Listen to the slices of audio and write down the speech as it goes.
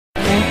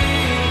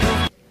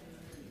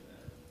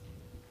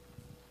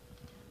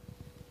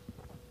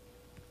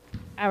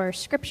Our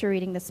scripture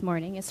reading this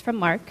morning is from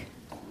Mark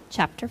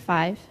chapter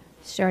 5,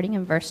 starting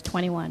in verse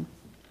 21.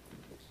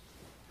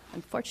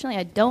 Unfortunately,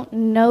 I don't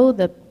know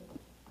the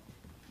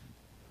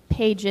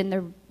page in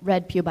the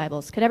red pew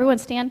Bibles. Could everyone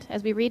stand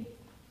as we read?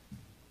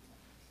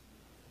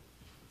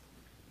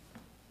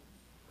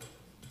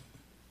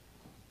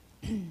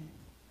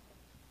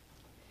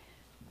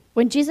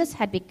 When Jesus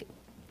had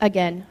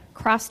again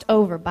crossed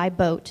over by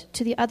boat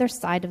to the other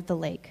side of the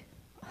lake,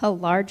 a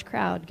large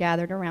crowd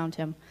gathered around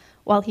him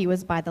while he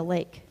was by the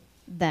lake.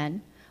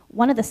 Then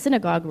one of the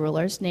synagogue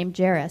rulers named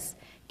Jairus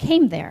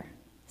came there.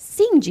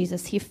 Seeing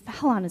Jesus, he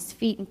fell on his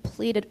feet and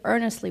pleaded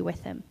earnestly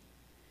with him.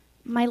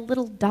 "My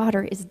little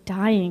daughter is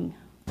dying.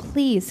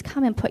 Please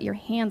come and put your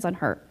hands on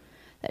her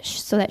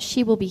so that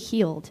she will be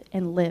healed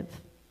and live."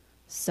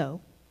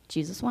 So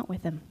Jesus went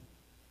with him.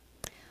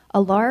 A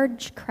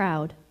large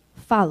crowd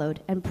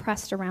followed and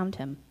pressed around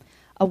him.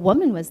 A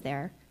woman was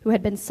there who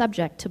had been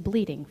subject to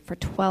bleeding for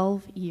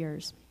 12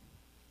 years.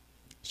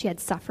 She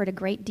had suffered a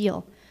great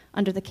deal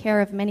under the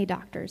care of many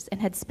doctors and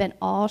had spent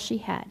all she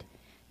had.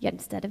 Yet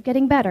instead of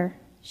getting better,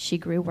 she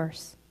grew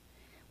worse.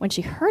 When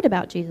she heard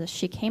about Jesus,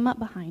 she came up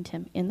behind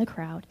him in the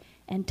crowd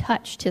and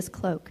touched his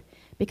cloak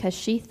because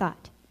she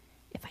thought,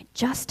 "If I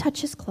just touch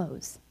his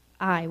clothes,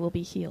 I will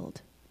be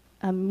healed."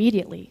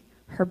 Immediately,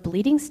 her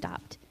bleeding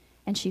stopped,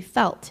 and she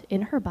felt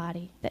in her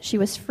body that she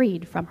was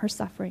freed from her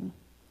suffering.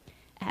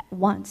 At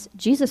once,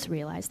 Jesus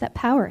realized that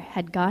power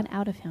had gone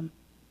out of him.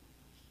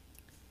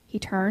 He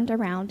turned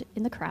around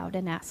in the crowd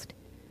and asked,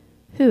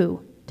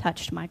 "Who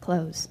touched my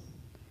clothes?"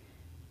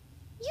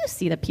 "You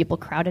see the people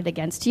crowded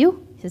against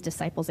you," his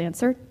disciples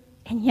answered,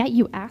 "and yet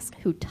you ask,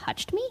 'Who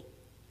touched me?'"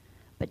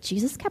 But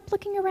Jesus kept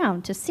looking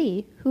around to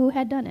see who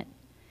had done it.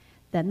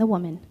 Then the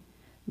woman,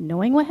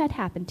 knowing what had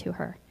happened to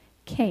her,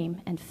 came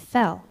and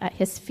fell at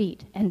his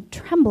feet and,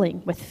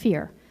 trembling with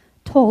fear,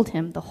 told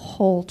him the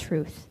whole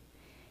truth.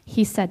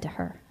 He said to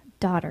her,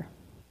 "Daughter,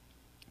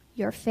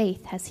 your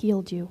faith has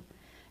healed you.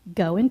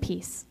 Go in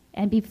peace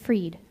and be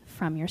freed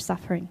from your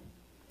suffering."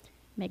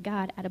 May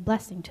God add a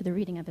blessing to the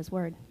reading of his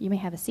word. You may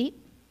have a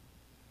seat.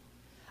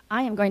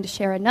 I am going to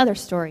share another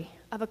story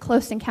of a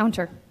close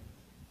encounter.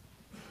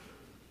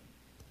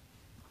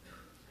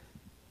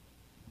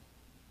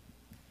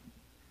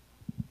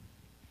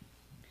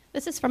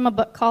 This is from a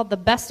book called The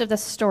Best of the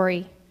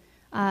Story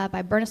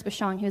by Bernice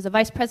Bashong. He was a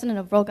vice president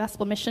of World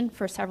Gospel Mission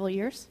for several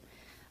years.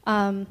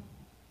 The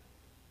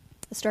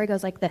story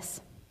goes like this.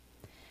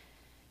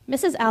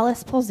 Mrs.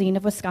 Alice Polzin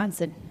of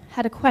Wisconsin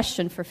had a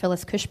question for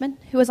Phyllis Cushman,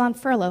 who was on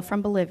furlough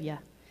from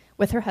Bolivia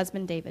with her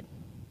husband David.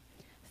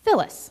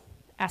 "Phyllis,"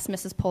 asked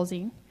Mrs.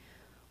 Polzin,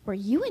 "were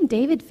you and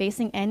David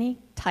facing any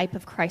type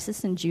of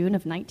crisis in June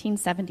of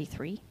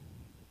 1973?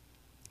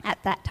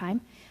 At that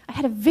time, I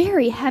had a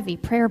very heavy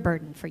prayer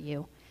burden for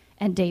you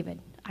and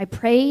David. I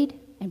prayed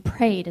and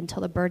prayed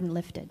until the burden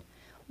lifted.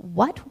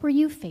 What were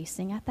you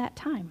facing at that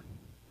time?"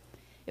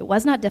 It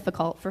was not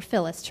difficult for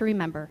Phyllis to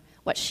remember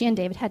what she and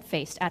David had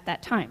faced at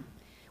that time,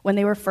 when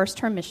they were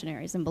first-term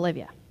missionaries in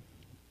Bolivia.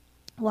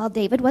 While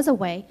David was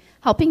away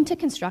helping to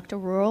construct a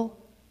rural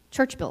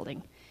church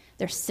building,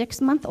 their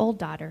 6-month-old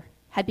daughter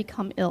had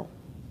become ill.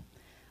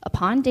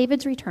 Upon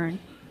David's return,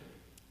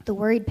 the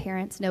worried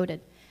parents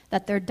noted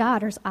that their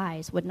daughter's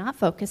eyes would not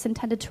focus and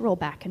tended to roll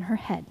back in her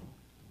head.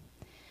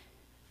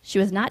 She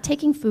was not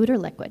taking food or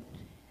liquid.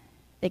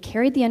 They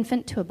carried the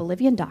infant to a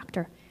Bolivian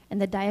doctor,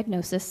 and the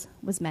diagnosis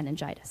was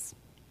meningitis.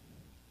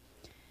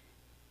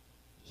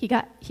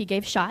 He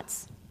gave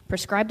shots,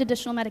 prescribed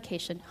additional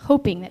medication,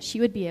 hoping that she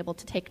would be able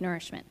to take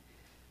nourishment,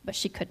 but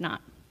she could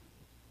not.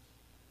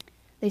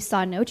 They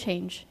saw no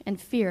change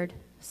and feared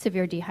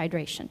severe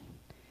dehydration.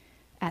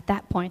 At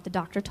that point, the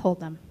doctor told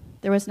them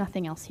there was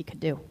nothing else he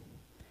could do.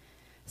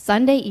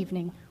 Sunday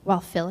evening,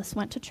 while Phyllis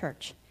went to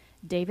church,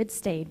 David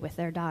stayed with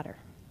their daughter.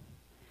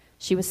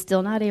 She was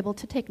still not able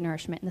to take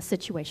nourishment, and the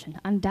situation,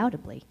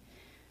 undoubtedly,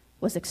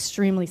 was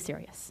extremely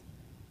serious,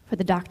 for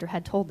the doctor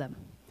had told them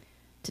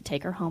to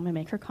take her home and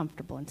make her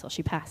comfortable until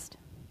she passed.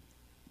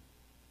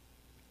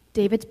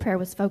 David's prayer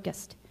was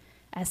focused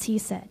as he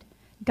said,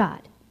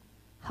 "God,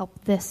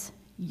 help this,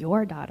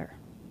 your daughter,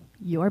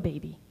 your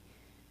baby,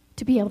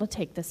 to be able to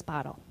take this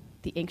bottle."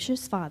 The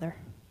anxious father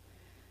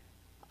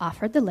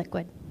offered the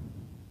liquid,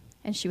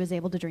 and she was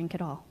able to drink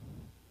it all.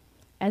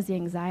 As the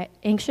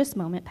anxious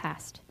moment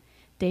passed,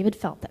 David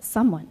felt that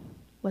someone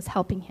was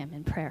helping him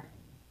in prayer.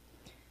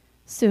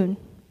 Soon,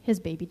 his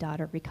baby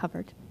daughter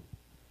recovered.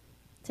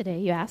 Today,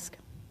 you ask,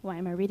 why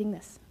am I reading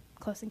this?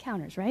 Close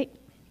encounters, right?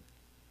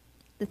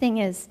 The thing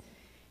is,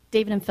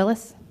 David and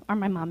Phyllis are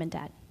my mom and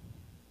dad,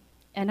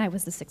 and I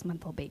was the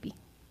 6-month-old baby.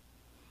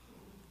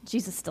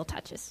 Jesus still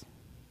touches.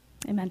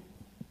 Amen.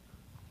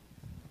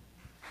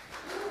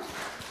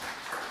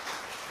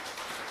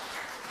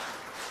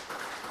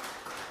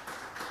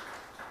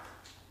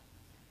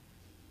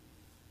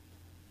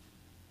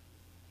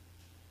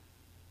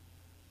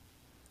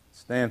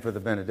 Stand for the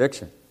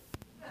benediction.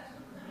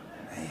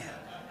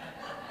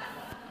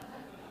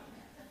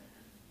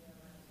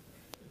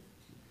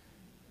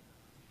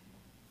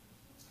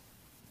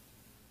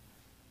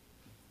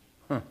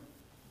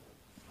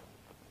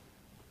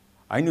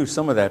 I knew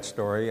some of that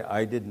story.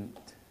 I didn't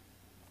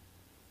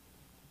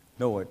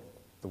know it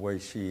the way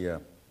she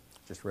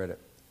just read it.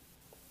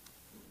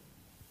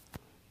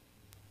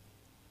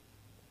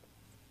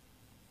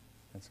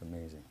 That's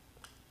amazing.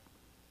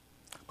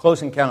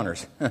 Close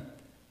Encounters.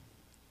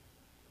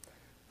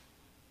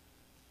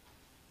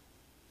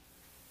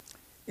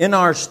 In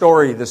our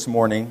story this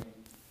morning,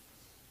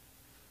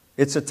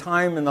 it's a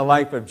time in the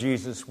life of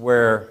Jesus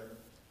where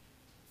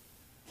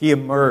he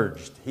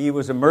emerged. He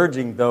was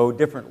emerging, though,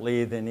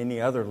 differently than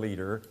any other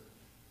leader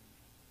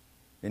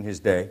in his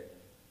day.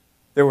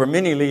 There were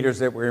many leaders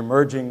that were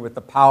emerging with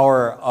the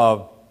power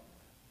of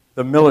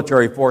the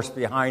military force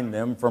behind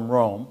them from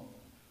Rome.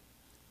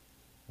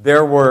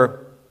 There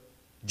were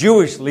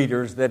Jewish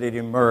leaders that had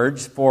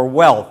emerged, for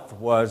wealth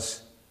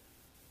was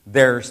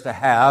theirs to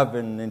have,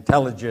 and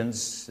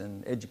intelligence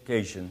and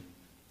education.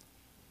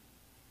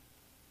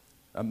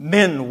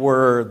 Men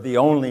were the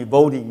only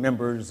voting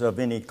members of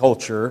any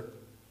culture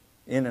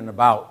in and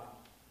about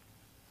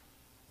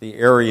the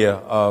area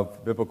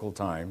of biblical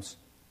times.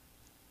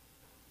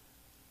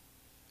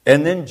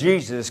 And then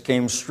Jesus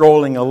came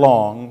strolling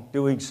along,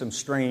 doing some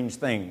strange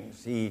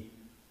things. He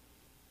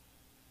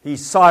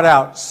sought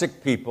out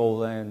sick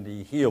people and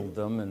he healed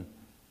them, and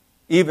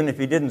even if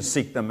he didn't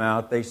seek them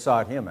out, they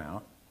sought him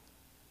out.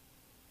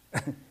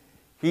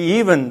 He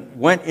even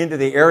went into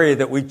the area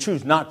that we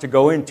choose not to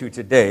go into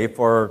today,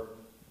 for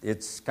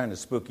it's kind of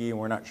spooky and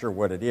we're not sure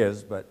what it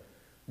is, but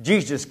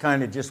Jesus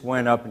kind of just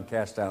went up and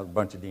cast out a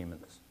bunch of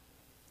demons.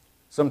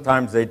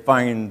 Sometimes they'd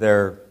find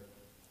their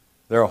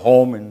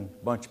home in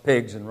a bunch of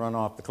pigs and run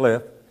off the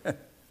cliff. Can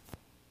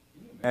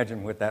you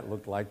imagine what that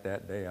looked like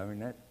that day? I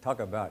mean,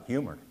 talk about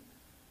humor.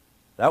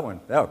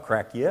 That'll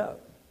crack you up.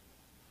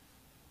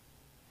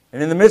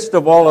 And in the midst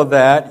of all of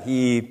that,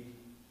 he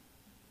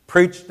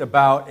preached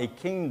about a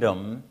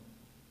kingdom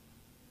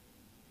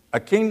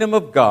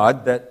of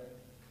God that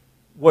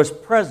was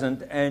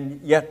present and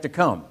yet to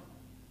come.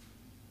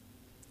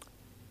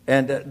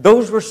 And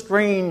those were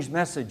strange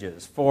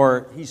messages,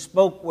 for he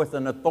spoke with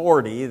an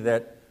authority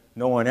that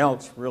no one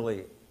else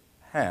really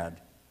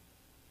had.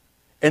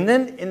 And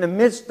then in the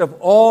midst of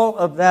all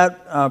of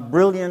that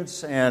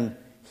brilliance and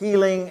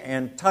healing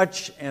and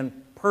touch and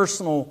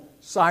personal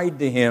side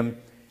to him,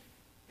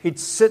 he'd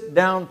sit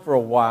down for a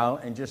while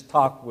and just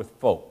talk with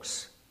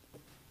folks.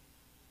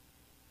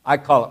 I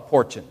call it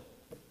porching.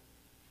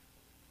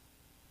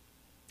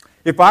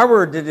 If I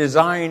were to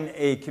design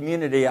a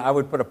community, I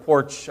would put a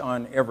porch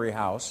on every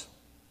house.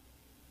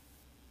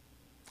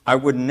 I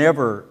would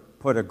never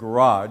put a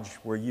garage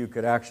where you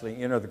could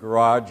actually enter the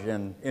garage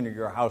and enter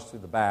your house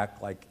through the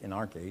back, like in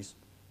our case.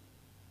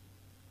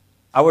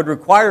 I would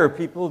require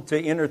people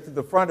to enter through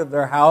the front of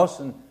their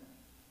house and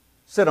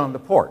sit on the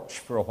porch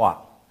for a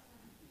while.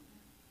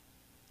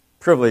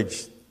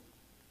 Privilege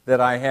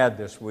that I had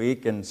this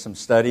week, and some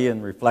study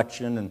and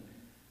reflection and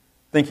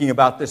thinking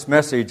about this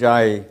message,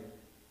 I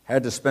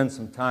had to spend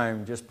some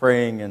time just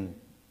praying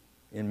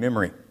in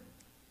memory.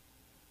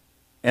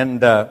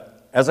 And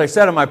as I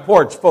sat on my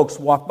porch, folks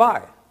walked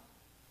by.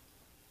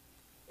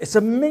 It's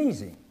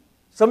amazing.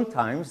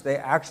 Sometimes they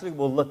actually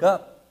will look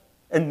up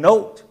and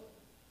note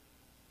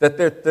that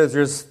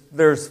there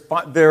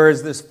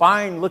is this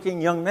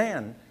fine-looking young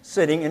man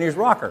sitting in his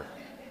rocker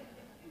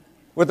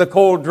with a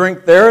cold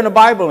drink there and a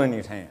Bible in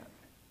his hand,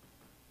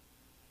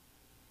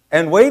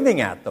 and waving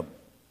at them,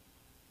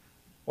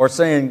 or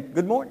saying,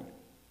 good morning,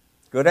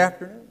 good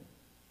afternoon,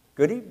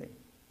 good evening.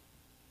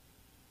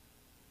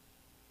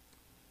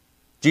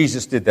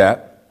 Jesus did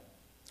that.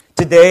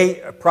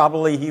 Today,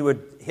 probably he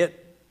would hit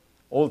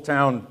Old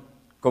Town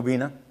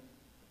Covina,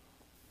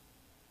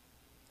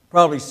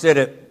 probably sit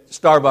at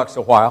Starbucks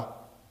a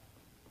while,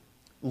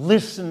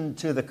 listen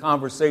to the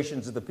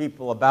conversations of the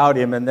people about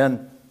him, and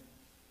then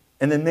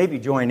maybe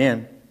join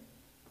in.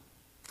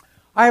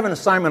 I have an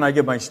assignment I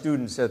give my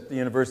students at the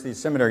university,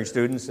 seminary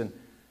students, and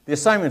the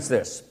assignment's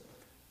this.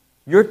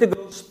 You're to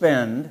go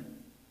spend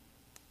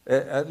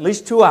at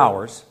least 2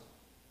 hours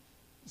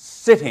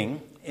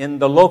sitting in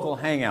the local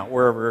hangout,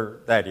 wherever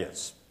that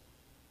is.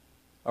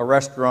 A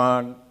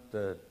restaurant,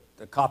 the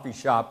coffee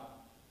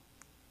shop,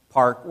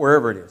 park,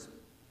 wherever it is.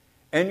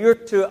 And you're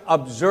to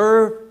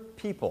observe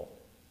people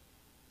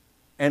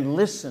and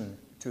listen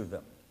to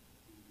them.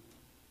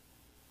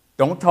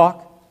 Don't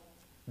talk.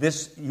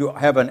 You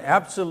have an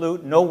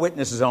absolute no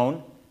witness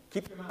zone.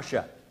 Keep your mouth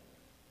shut.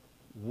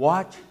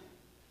 Watch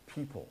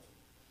people.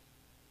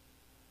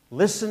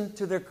 Listen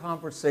to their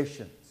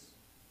conversations.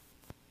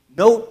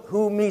 Note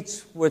who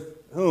meets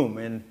with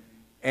whom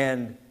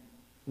and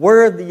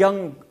where the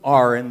young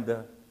are and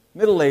the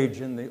middle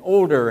age and the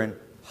older, and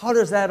how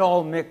does that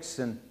all mix.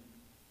 And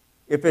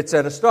if it's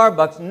at a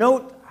Starbucks,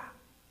 note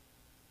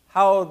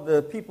how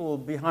the people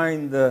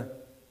behind the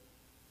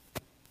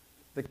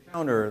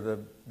counter, the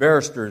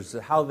barristers,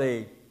 how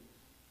they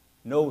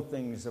know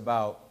things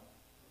about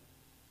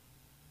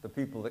the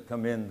people that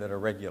come in that are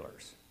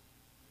regulars.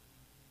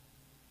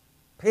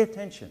 Pay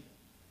attention.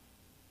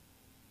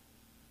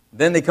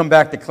 Then they come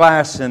back to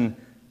class and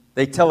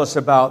they tell us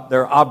about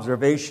their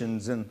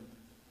observations, and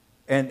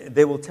And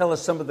they will tell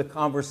us some of the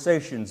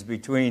conversations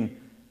between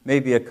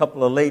maybe a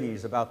couple of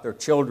ladies about their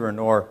children,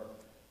 or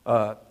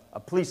a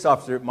police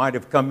officer might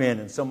have come in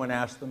and someone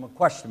asked them a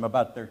question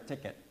about their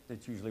ticket.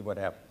 That's usually what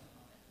happens.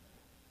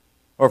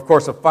 Or, of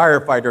course, a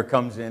firefighter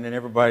comes in and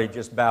everybody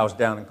just bows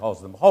down and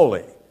calls them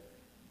holy.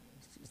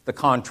 It's the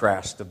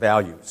contrast of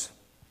values.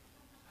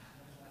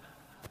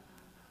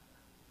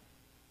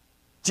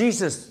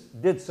 Jesus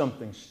did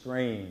something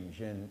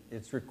strange, and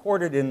it's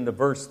recorded in the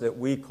verse that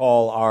we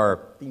call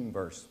our theme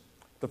verse.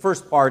 The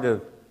first part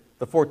of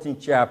the 14th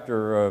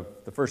chapter of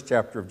the first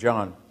chapter of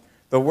John.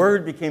 The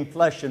Word became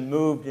flesh and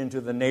moved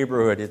into the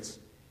neighborhood.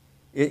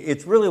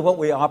 It's really what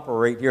we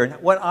operate here, and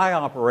what I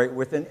operate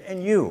with,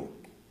 and you.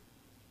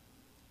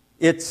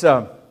 It's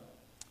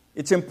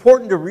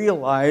important to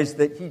realize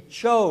that He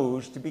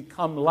chose to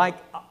become like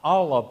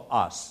all of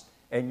us,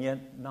 and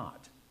yet not.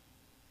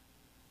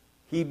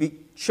 He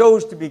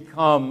chose to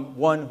become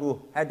one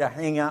who had to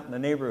hang out in the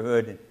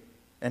neighborhood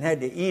and had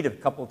to eat a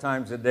couple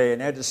times a day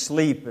and had to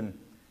sleep and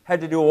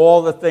had to do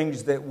all the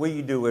things that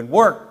we do and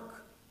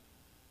work.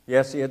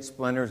 Yes, he had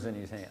splinters in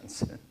his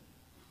hands.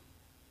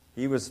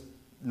 He was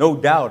no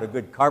doubt a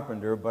good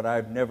carpenter, but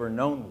I've never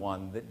known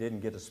one that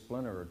didn't get a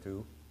splinter or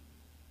two.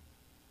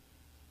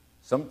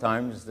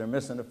 Sometimes they're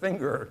missing a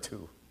finger or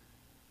two.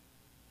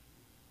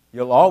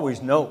 You'll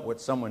always note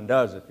what someone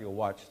does if you'll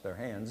watch their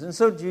hands. And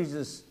so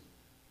Jesus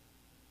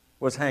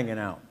was hanging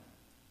out.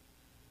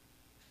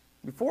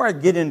 Before I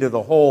get into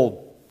the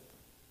whole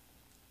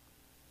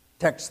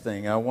text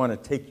thing, I want to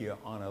take you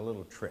on a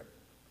little trip.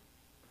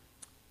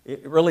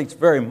 It relates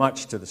very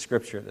much to the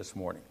Scripture this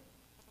morning.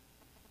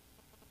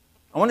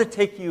 I want to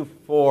take you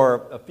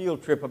for a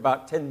field trip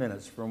about 10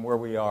 minutes from where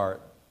we are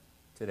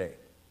today.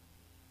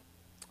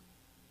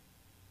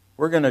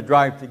 We're going to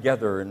drive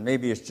together, and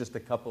maybe it's just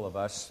a couple of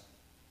us.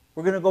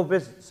 We're going to go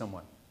visit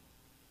someone.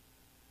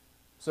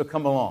 So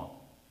come along.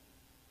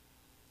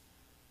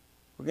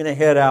 We're going to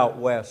head out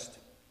west,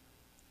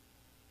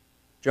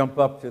 jump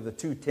up to the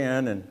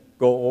 210 and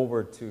go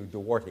over to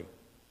Duarte.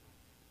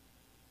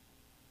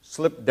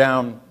 Slip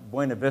down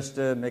Buena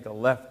Vista, make a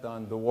left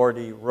on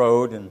Duarte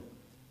Road, and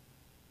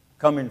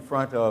come in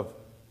front of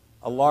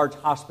a large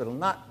hospital,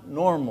 not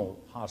normal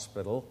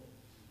hospital,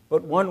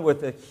 but one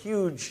with a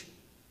huge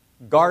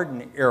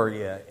garden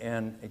area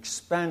and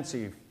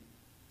expansive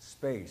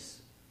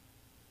space.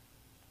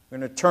 We're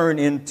going to turn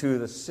into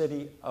the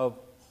City of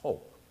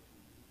Hope.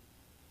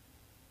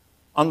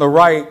 On the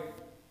right,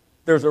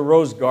 there's a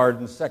rose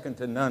garden second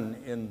to none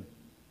in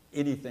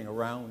anything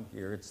around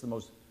here. It's the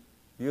most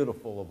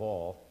beautiful of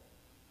all.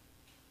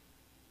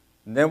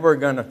 And then we're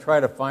going to try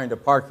to find a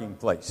parking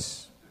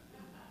place.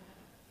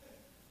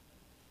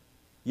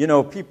 You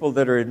know, people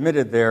that are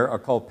admitted there are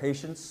called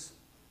patients.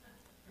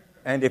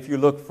 And if you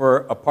look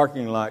for a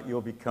parking lot,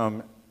 you'll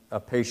become a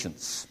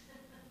patience.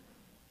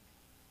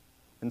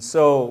 And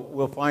so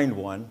we'll find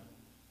one.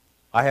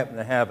 I happen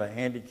to have a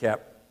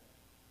handicap,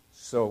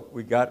 so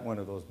we got one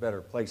of those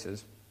better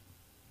places.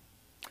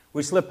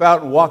 We slip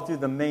out and walk through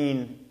the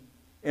main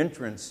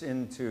entrance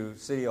into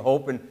City of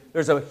Hope, and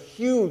there's a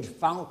huge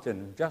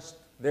fountain just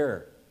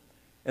there.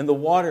 And the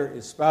water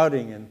is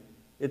spouting, and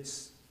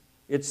there's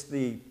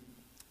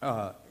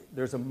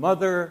a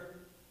mother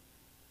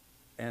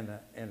and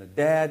a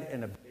dad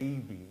and a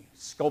baby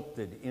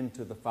sculpted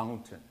into the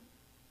fountain.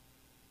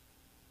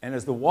 And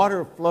as the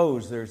water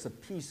flows, there's a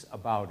peace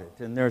about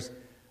it, and there's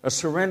a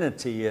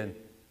serenity,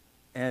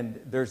 and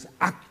there's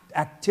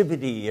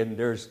activity, and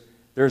there's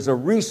a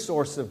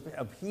resource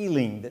of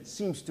healing that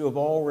seems to have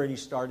already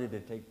started to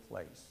take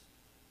place.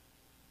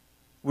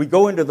 We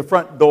go into the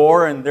front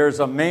door, and there's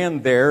a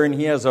man there, and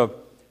he has a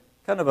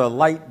kind of a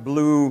light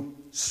blue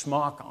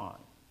smock on.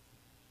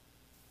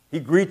 He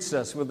greets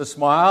us with a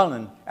smile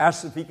and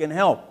asks if he can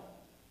help.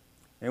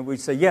 And we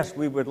say, yes,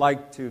 we would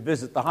like to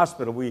visit the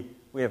hospital. We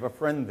have a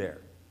friend there.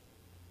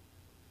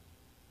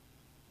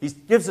 He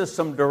gives us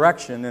some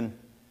direction, and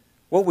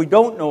what we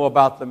don't know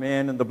about the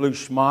man in the blue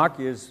smock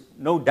is,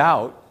 no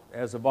doubt,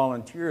 as a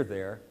volunteer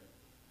there,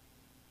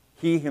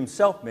 he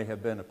himself may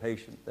have been a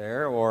patient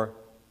there, or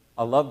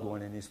a loved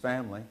one in his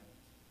family,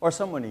 or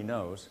someone he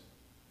knows.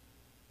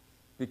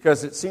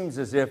 Because it seems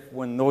as if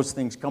when those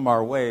things come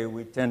our way,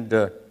 we tend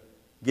to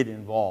get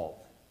involved.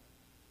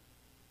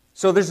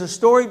 So there's a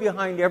story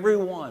behind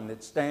everyone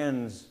that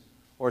stands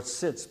or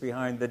sits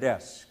behind the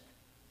desk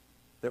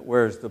that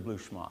wears the blue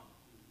smock.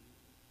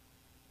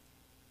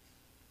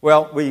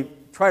 Well, we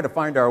try to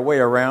find our way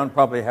around,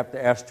 probably have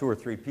to ask 2 or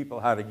 3 people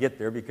how to get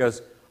there,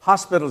 because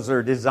hospitals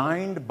are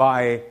designed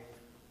by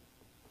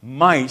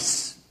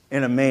mice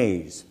in a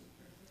maze.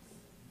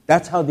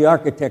 That's how the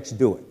architects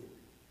do it.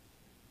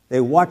 They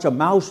watch a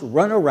mouse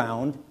run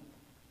around,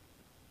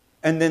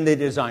 and then they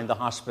design the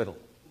hospital.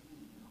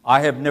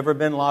 I have never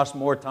been lost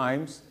more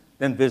times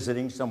than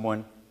visiting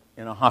someone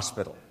in a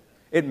hospital.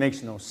 It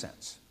makes no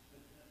sense.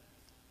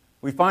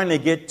 We finally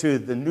get to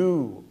the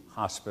new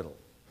hospital,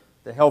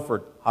 the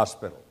Helford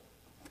Hospital.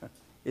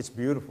 It's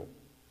beautiful.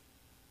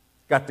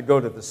 Got to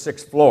go to the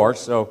 6th floor,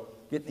 so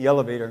get in the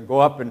elevator and go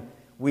up, and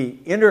we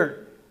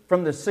enter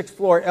from the 6th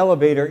floor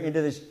elevator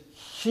into this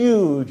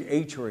huge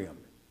atrium.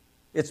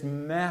 It's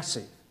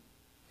massive.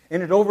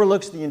 And it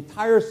overlooks the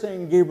entire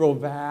San Gabriel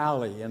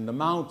Valley and the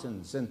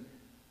mountains. And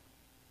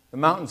the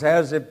mountains,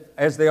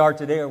 as they are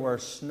today, are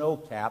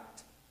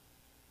snow-capped.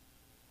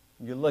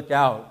 You look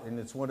out, and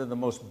it's one of the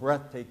most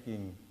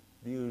breathtaking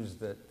views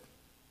that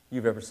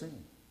you've ever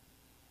seen.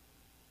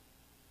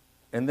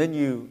 And then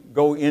you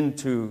go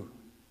into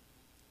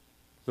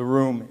the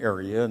room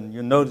area, and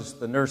you notice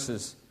the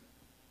nurses,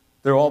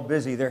 they're all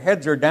busy. Their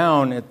heads are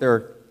down at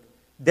their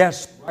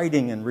desks,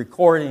 writing and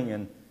recording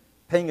and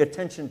paying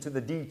attention to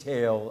the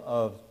detail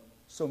of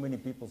so many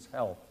people's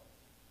health.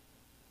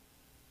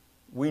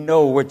 We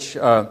know which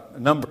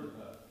number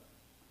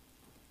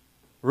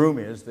room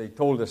is. They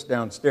told us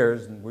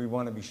downstairs, and we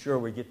want to be sure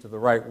we get to the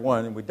right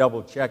one, and we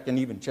double-checked and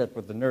even checked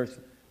with the nurse.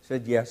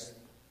 Said, yes,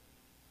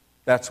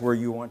 that's where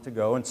you want to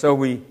go. And so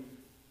we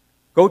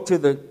go to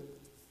the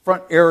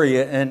front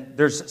area, and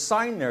there's a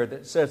sign there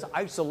that says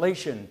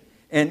isolation.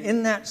 And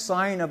in that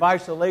sign of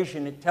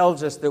isolation, it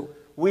tells us that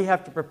we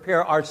have to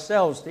prepare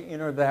ourselves to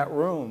enter that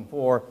room,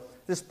 for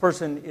this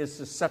person is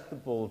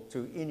susceptible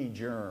to any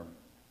germ.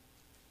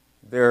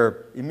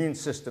 Their immune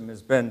system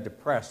has been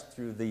depressed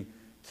through the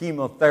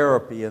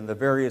chemotherapy and the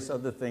various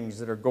other things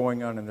that are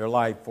going on in their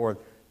life for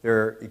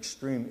their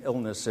extreme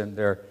illness and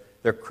the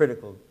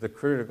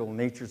critical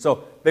nature.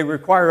 So they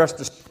require us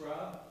to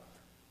scrub,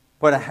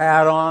 put a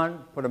hat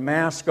on, put a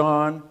mask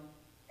on,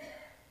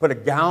 put a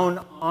gown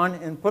on,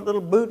 and put little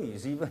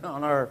booties even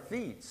on our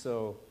feet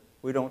so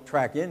we don't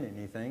track in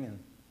anything. And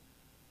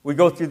we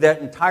go through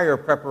that entire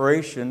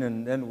preparation,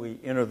 and then we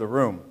enter the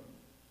room.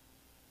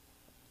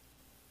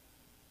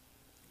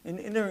 In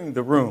entering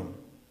the room,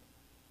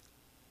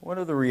 one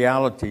of the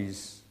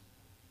realities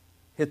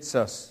hits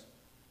us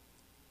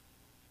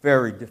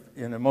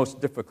in a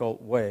most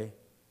difficult way.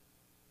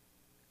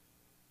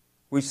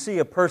 We see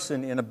a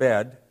person in a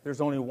bed.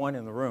 There's only one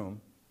in the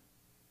room.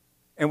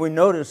 And we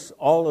notice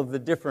all of the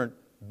different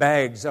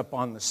bags up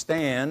on the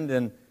stand,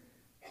 and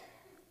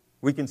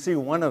we can see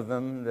one of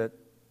them that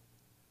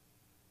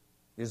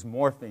is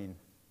morphine,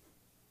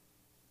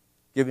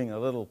 giving a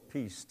little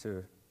piece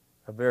to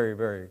a very,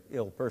 very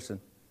ill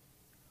person.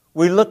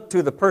 We look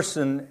to the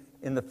person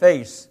in the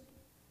face,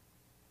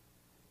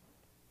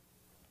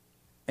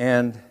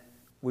 and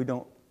we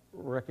don't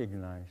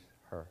recognize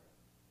her.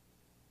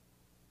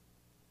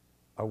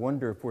 I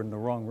wonder if we're in the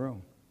wrong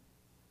room.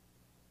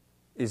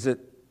 Is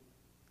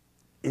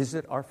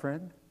it our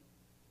friend?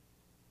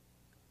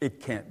 It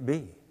can't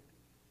be.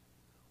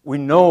 We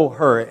know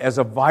her as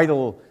a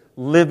vital,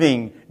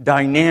 living,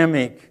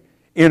 dynamic,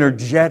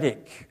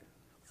 energetic,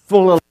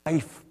 full of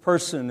life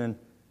person, and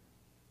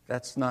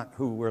that's not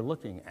who we're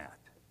looking at.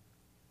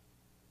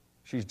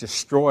 She's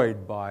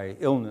destroyed by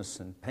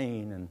illness and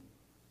pain and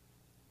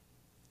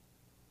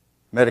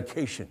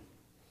medication.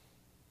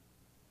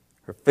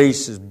 Her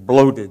face is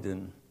bloated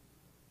and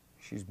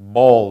she's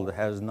bald,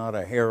 has not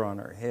a hair on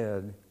her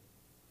head.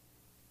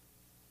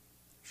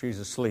 She's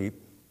asleep.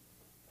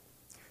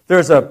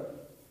 There's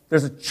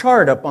a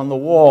chart up on the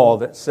wall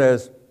that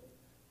says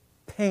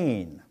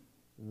pain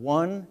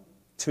 1,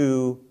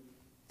 2,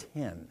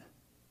 10.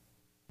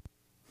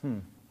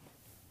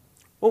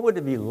 What would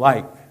it be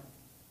like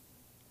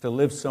to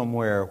live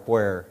somewhere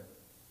where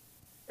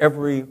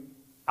every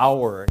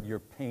hour your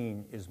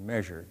pain is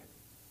measured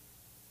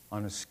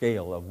on a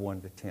scale of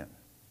 1 to 10?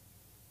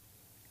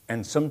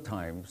 And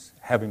sometimes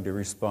having to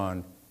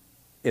respond,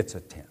 it's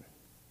a 10.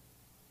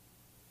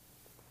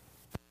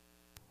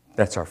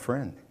 That's our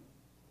friend.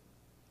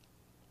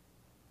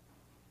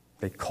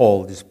 They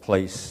call this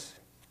place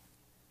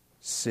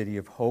City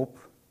of Hope.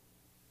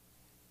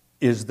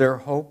 Is there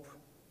hope?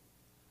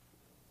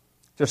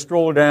 To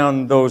stroll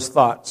down those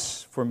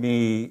thoughts for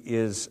me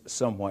is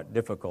somewhat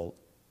difficult,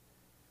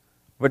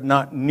 but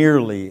not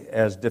nearly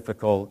as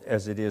difficult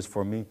as it is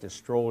for me to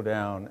stroll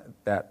down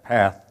that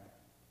path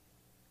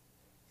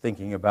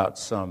thinking about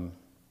some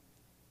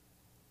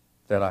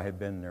that I have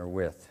been there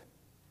with.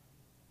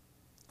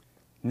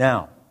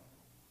 Now,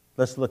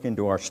 let's look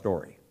into our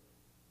story.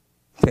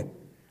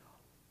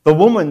 The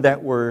woman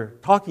that we're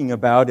talking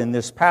about in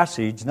this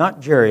passage,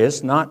 not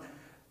Jairus, not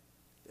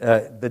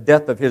the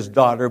death of his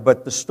daughter,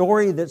 but the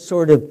story that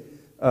sort of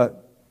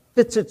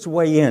fits its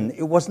way in.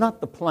 It was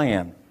not the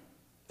plan.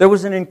 There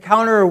was an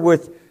encounter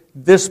with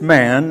this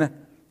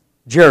man,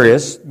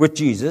 Jairus, with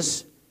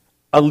Jesus,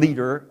 a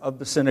leader of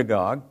the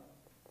synagogue.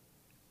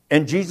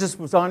 And Jesus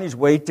was on his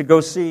way to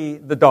go see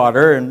the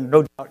daughter and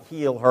no doubt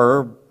heal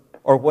her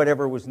or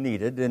whatever was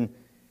needed. And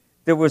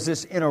there was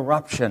this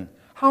interruption.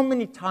 How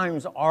many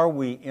times are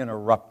we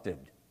interrupted?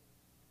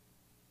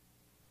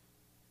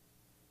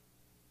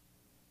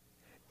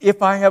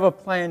 If I have a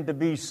plan to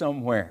be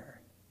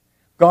somewhere,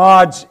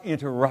 God's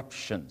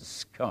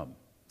interruptions come.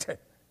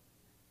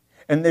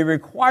 And they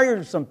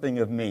require something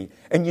of me.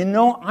 And you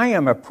know, I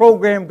am a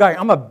program guy.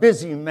 I'm a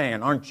busy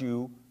man, aren't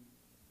you?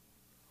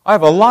 I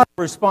have a lot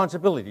of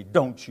responsibility,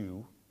 don't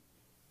you?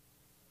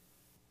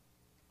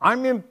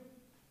 I'm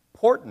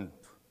important,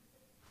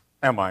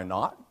 am I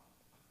not?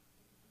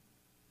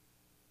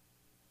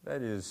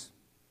 That is,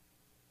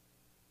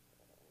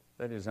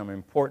 I'm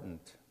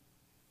important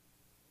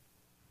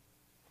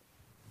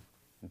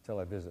until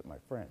I visit my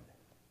friend.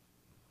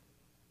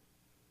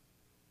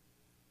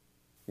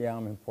 Yeah,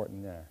 I'm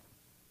important there.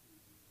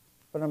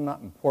 But I'm not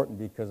important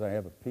because I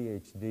have a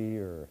PhD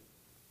or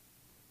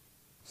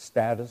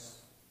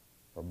status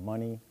or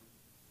money.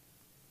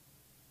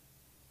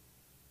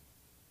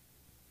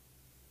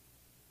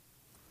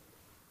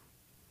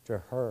 To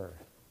her,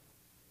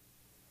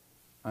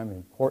 I'm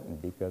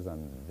important because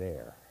I'm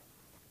there.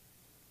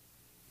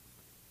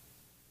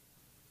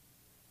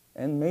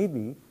 And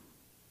maybe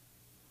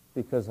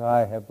because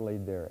I have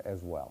laid there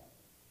as well.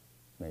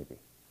 Maybe.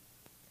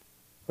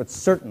 But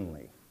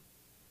certainly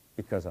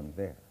because I'm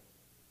there.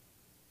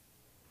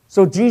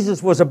 So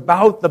Jesus was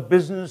about the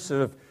business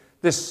of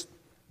this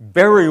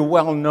very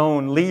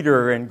well-known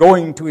leader and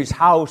going to his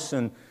house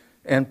and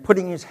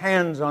putting his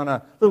hands on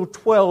a little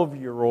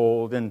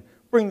 12-year-old and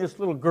bring this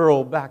little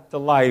girl back to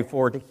life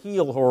or to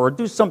heal her or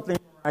do something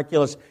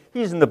miraculous.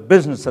 He's in the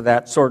business of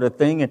that sort of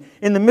thing. And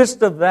in the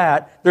midst of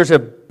that, there's a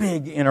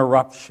big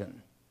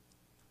interruption.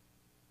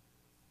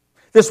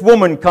 This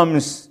woman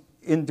comes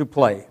into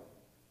play.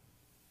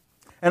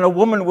 And a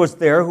woman was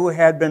there who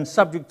had been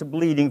subject to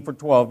bleeding for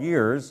 12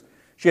 years.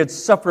 She had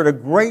suffered a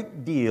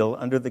great deal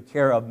under the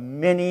care of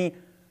many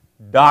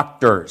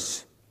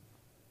doctors.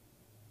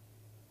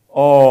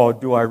 Oh,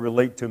 do I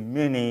relate to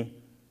many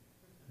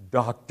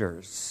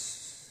doctors?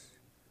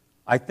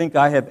 I think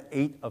I have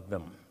 8 of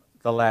them,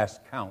 the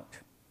last count.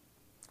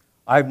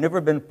 I've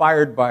never been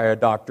fired by a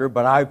doctor,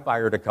 but I've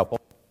fired a couple.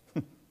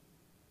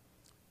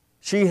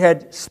 She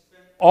had spent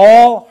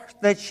all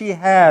that she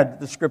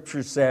had, the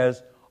Scripture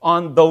says,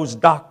 on those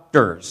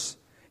doctors.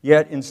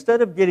 Yet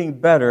instead of getting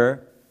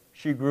better,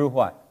 she grew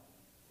what?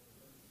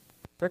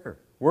 Sicker,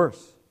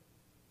 worse.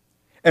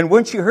 And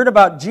when she heard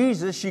about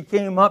Jesus, she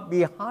came up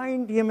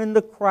behind him in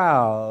the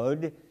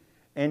crowd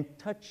and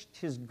touched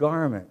his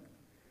garment.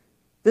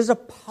 This is a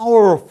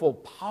powerful,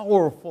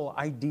 powerful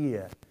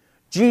idea.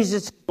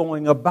 Jesus is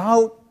going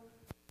about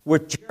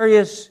with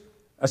Jairus,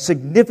 a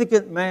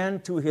significant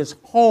man, to his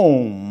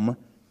home.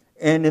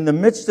 And in the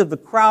midst of the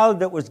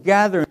crowd that was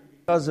gathering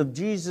because of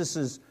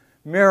Jesus'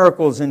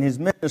 miracles and his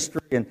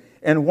ministry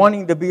and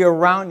wanting to be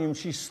around him,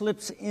 she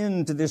slips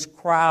into this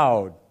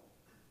crowd.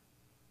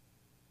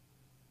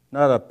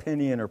 Not a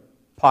penny in her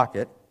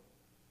pocket.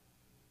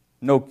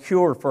 No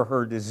cure for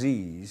her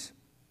disease.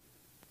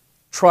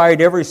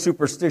 Tried every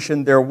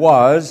superstition there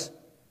was.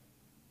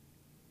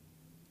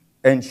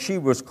 And she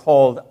was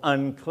called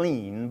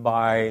unclean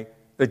by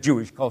the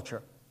Jewish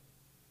culture.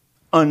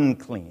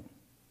 Unclean.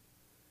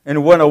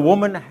 And when a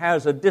woman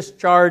has a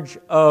discharge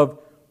of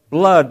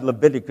blood,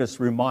 Leviticus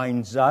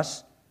reminds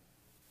us,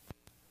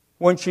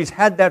 when she's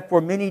had that for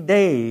many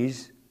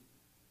days,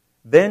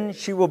 then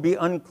she will be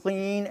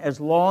unclean as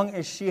long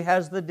as she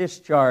has the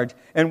discharge.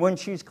 And when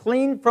she's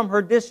clean from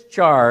her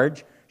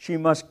discharge, she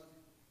must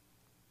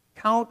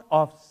count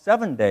off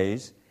 7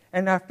 days,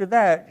 and after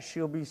that,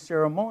 she'll be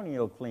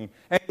ceremonial clean.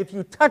 And if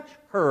you touch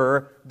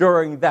her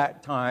during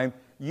that time,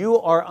 you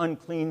are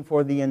unclean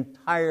for the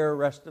entire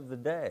rest of the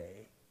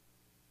day.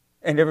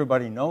 And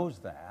everybody knows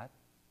that.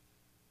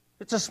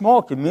 It's a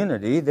small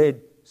community.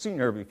 They'd seen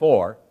her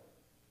before.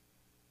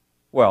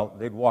 Well,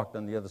 they'd walked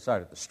on the other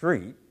side of the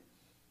street.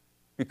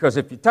 Because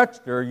if you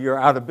touched her, you're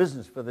out of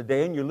business for the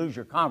day and you lose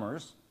your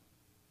commerce.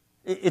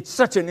 It's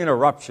such an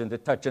interruption to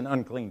touch an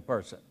unclean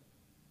person.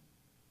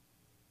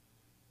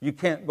 You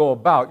can't go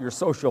about your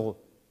social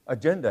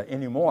agenda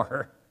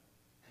anymore.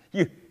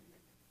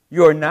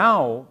 You are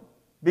now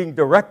being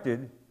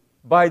directed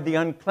by the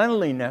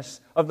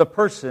uncleanliness of the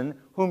person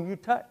whom you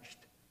touched.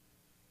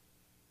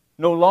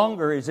 No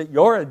longer is it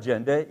your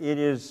agenda, it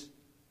is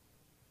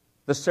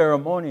the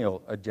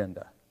ceremonial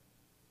agenda.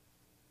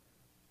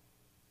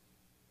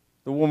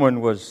 The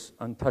woman was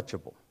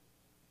untouchable.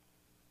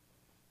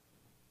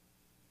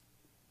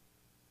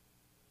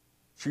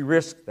 She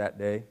risked that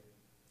day.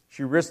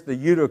 She risked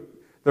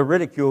the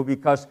ridicule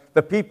because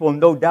the people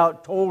no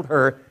doubt told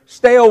her,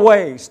 stay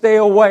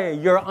away,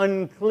 you're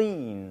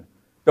unclean.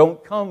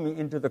 Don't come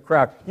into the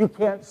crowd. You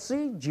can't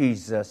see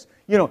Jesus.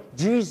 You know,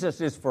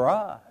 Jesus is for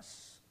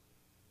us.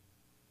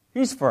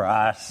 He's for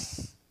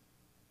us.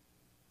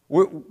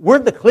 We're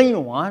the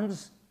clean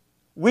ones.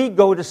 We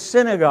go to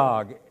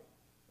synagogue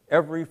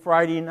every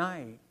Friday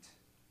night.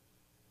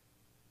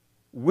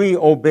 We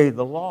obey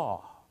the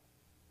law.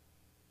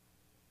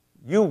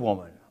 You,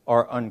 woman,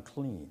 are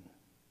unclean.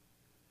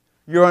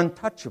 You're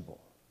untouchable.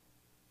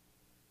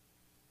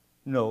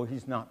 No,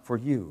 he's not for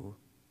you.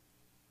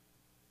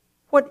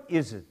 What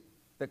is it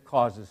that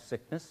causes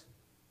sickness?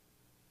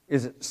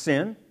 Is it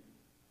sin?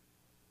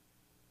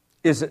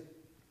 Is it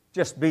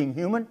just being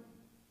human?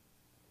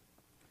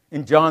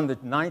 In John, the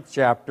 9th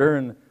chapter,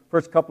 in the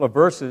first couple of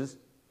verses,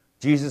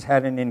 Jesus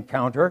had an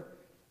encounter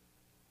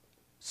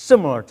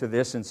similar to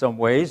this in some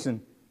ways.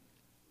 And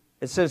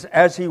it says,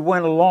 as he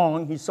went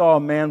along, he saw a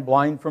man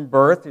blind from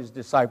birth. His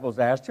disciples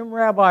asked him,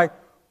 Rabbi,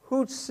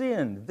 who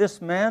sinned,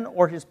 this man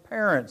or his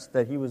parents,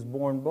 that he was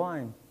born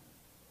blind?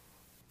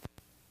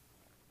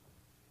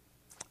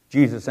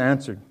 Jesus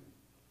answered,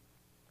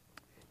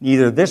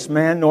 "Neither this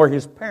man nor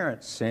his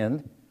parents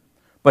sinned,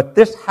 but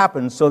this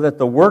happened so that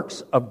the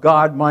works of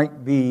God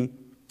might be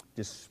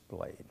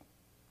displayed."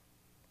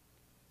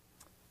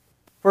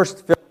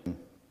 First,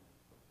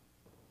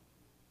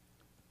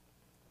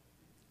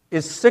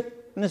 is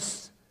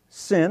sickness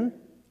sin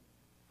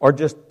or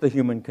just the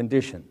human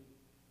condition?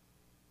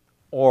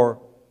 Or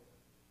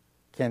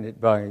can it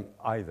be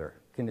either?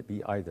 Can it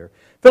be either?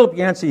 Philip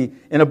Yancey,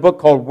 in a book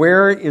called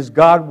Where is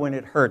God When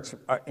It Hurts?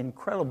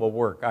 Incredible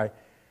work.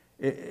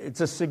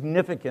 It's a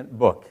significant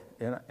book,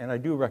 and I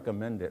do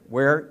recommend it.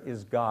 Where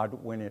is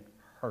God When It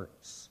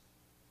Hurts?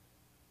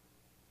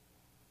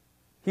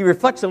 He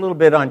reflects a little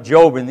bit on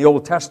Job in the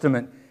Old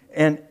Testament,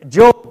 and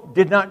Job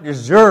did not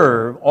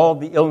deserve all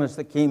the illness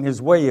that came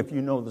his way, if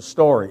you know the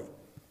story.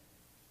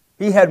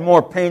 He had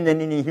more pain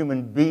than any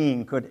human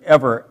being could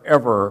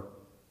ever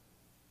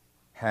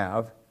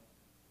have.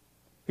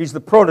 He's the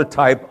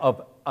prototype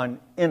of an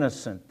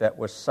innocent that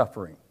was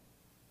suffering.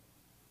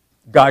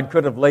 God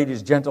could have laid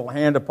His gentle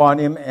hand upon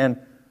him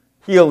and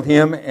healed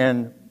him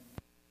and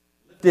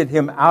lifted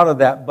him out of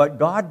that, but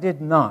God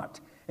did not.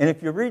 And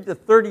if you read the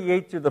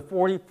 38th to the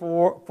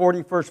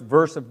 41st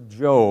verse of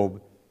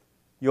Job,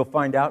 you'll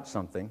find out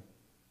something.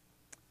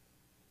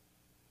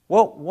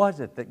 What was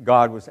it that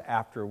God was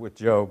after with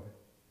Job?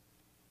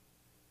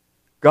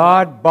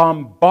 God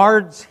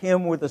bombards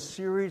him with a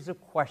series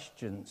of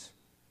questions.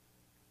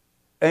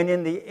 And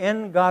in the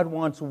end, God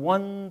wants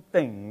one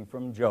thing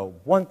from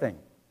Job. One thing.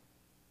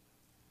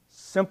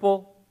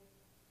 Simple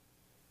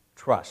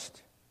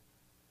trust.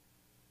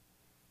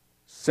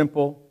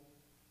 Simple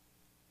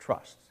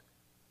trust.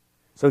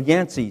 So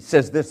Yancey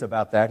says this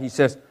about that. He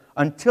says,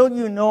 until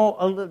you know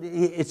a little,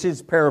 it's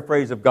his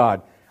paraphrase of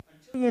God,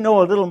 until you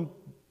know a little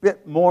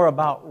bit more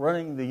about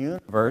running the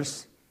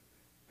universe,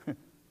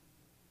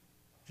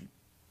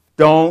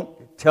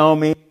 don't tell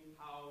me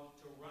how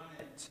to run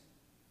it.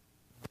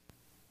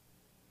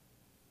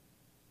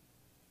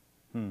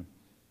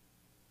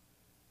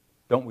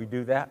 Don't we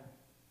do that?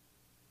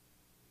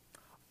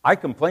 I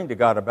complain to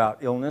God about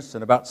illness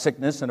and about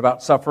sickness and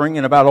about suffering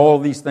and about all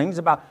these things,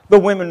 about the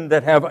women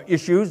that have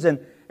issues and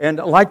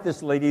like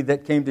this lady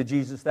that came to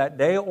Jesus that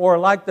day, or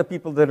like the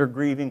people that are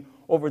grieving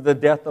over the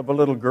death of a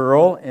little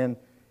girl. And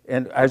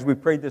as we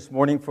prayed this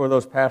morning for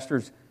those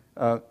pastors,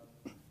 the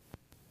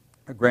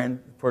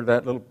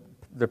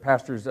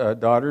pastor's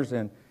daughters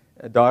and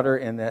daughter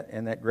and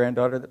that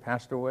granddaughter that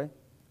passed away.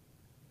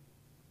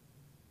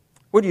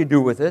 What do you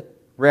do with it?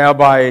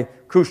 Rabbi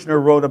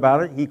Kushner wrote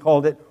about it. He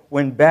called it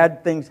when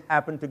bad things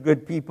happen to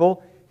good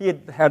people. He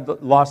had had the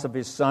loss of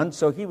his son,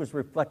 so he was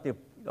reflective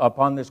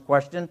upon this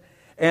question.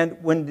 And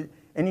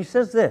he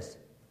says this.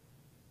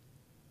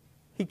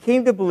 He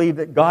came to believe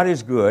that God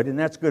is good, and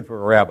that's good for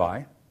a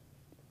rabbi.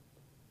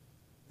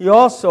 He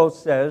also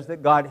says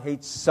that God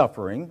hates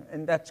suffering,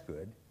 and that's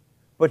good.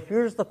 But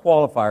here's the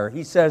qualifier.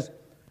 He says,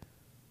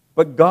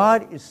 but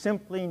God is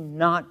simply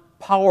not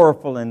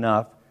powerful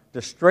enough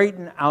to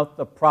straighten out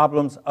the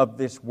problems of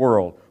this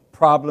world.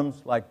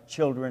 Problems like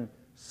children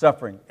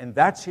suffering. And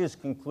that's his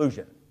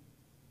conclusion.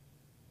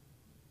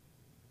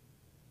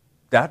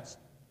 That's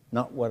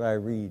not what I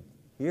read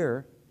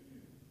here.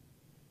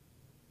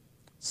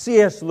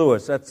 C.S.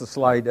 Lewis, that's the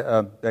slide,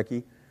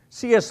 Becky.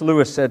 C.S.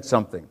 Lewis said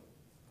something.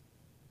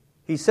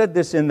 He said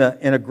this in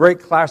a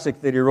great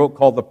classic that he wrote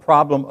called The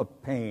Problem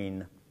of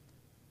Pain.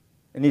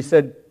 And he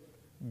said,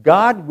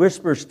 God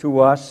whispers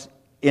to us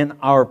in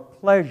our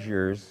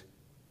pleasures,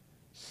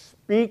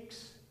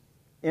 speaks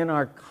in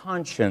our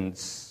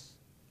conscience,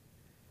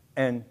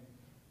 and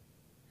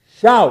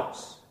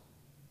shouts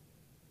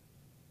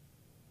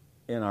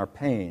in our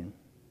pain.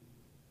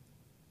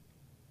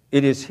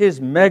 It is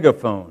His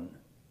megaphone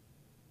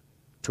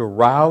to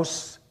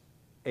rouse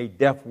a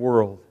deaf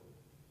world.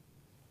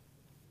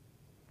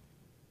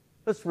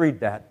 Let's read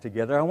that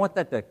together. I want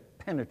that to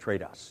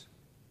penetrate us.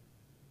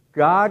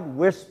 God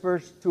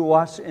whispers to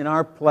us in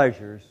our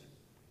pleasures,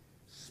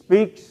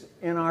 speaks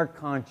in our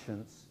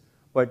conscience,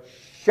 but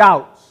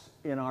shouts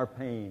in our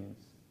pains.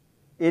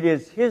 It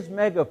is His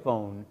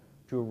megaphone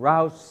to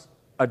rouse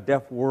a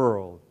deaf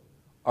world.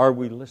 Are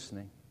we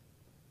listening?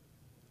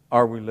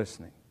 Are we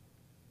listening?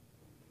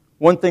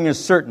 One thing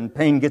is certain,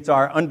 pain gets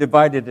our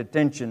undivided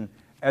attention,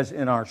 as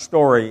in our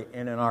story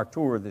and in our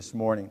tour this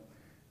morning.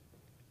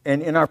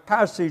 And in our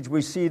passage,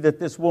 we see that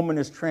this woman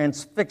is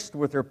transfixed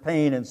with her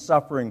pain and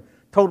suffering,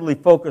 totally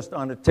focused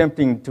on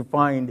attempting to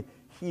find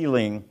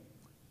healing.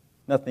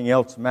 Nothing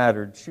else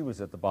mattered. She was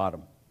at the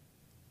bottom.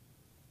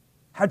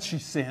 Had she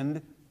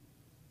sinned?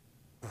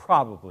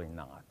 Probably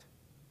not.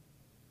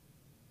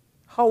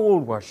 How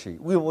old was she?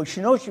 Well,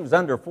 she knows she was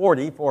under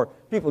 40, for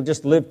people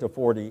just lived to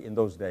 40 in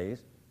those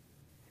days.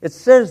 It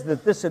says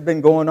that this had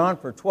been going on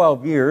for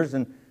 12 years,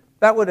 and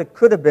that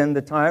could have been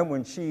the time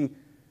when she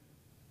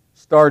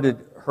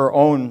started her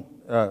own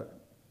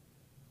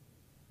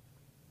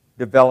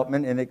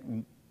development,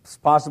 and it's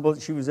possible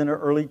that she was in her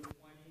early 20s.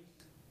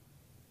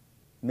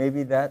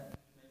 Maybe that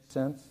makes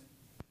sense.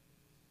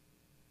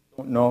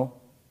 Don't know.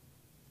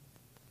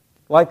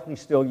 Likely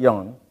still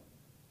young.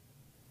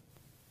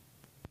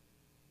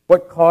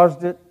 What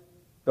caused it?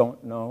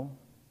 Don't know.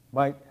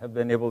 Might have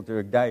been able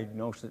to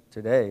diagnose it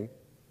today.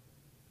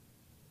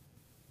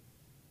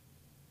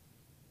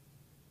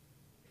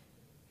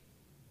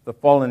 The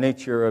fallen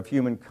nature of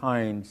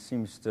humankind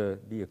seems to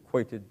be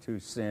equated to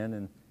sin,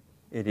 and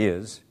it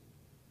is.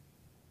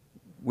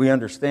 We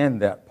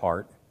understand that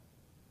part.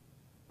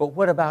 But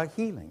what about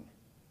healing?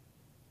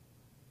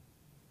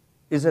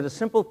 Is it a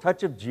simple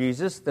touch of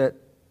Jesus that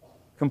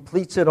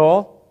completes it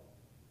all?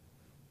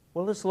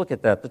 Well, let's look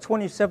at that. The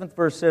 27th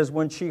verse says,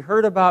 when she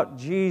heard about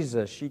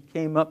Jesus, she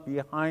came up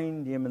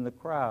behind him in the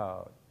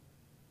crowd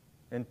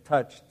and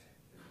touched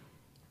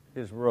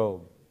his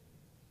robe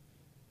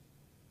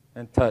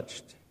and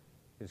touched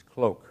his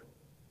cloak.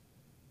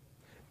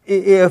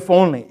 If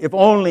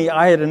only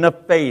I had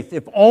enough faith,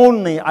 if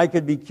only I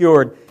could be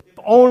cured, if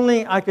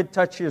only I could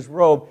touch his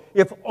robe,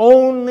 if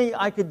only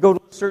I could go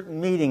to a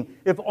certain meeting,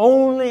 if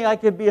only I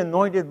could be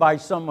anointed by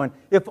someone,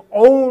 if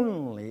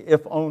only.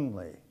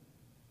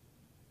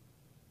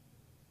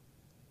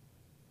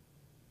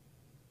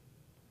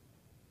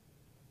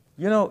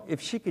 You know, if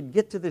she could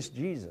get to this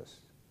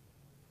Jesus,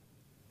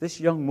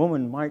 this young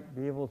woman might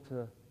be able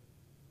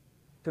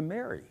to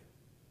marry.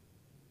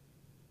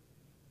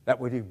 That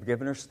would have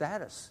given her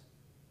status.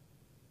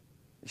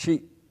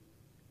 She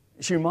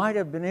might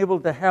have been able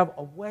to have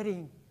a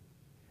wedding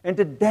and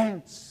to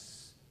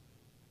dance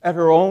at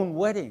her own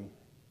wedding.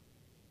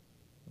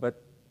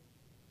 But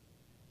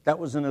that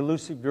was an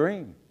elusive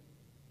dream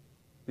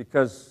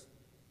because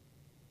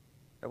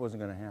that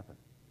wasn't going to happen.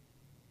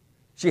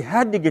 She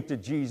had to get to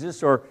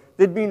Jesus or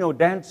there'd be no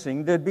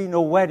dancing, there'd be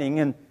no wedding,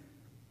 and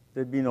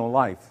there'd be no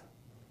life.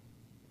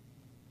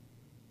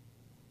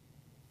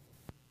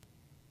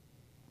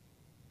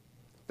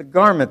 The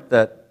garment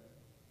that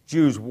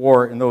Jews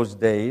wore in those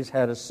days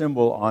had a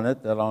symbol on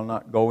it that I'll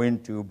not go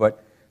into,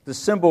 but the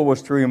symbol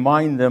was to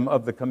remind them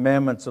of the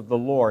commandments of the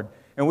Lord.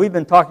 And we've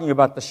been talking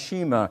about the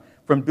Shema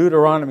from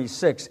Deuteronomy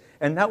 6,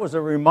 and that was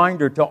a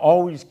reminder to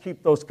always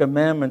keep those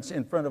commandments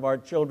in front of our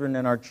children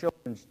and our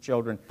children's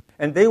children.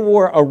 And they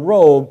wore a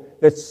robe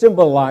that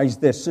symbolized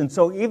this. And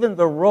so even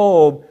the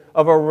robe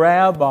of a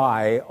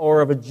rabbi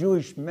or of a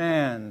Jewish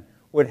man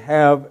would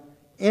have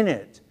in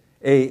it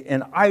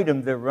an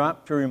item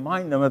to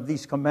remind them of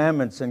these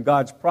commandments and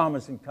God's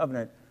promise and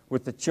covenant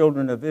with the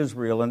children of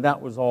Israel. And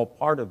that was all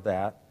part of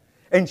that.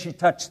 And she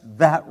touched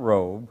that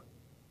robe.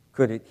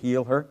 Could it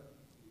heal her?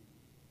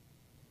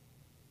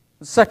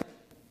 The second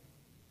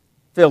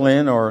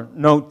fill-in or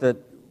note that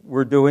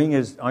we're doing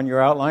is on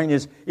your outline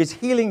is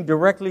healing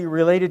directly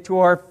related to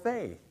our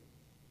faith?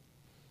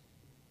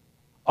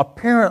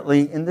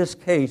 Apparently, in this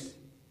case,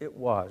 it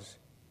was.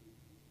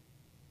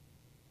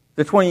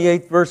 The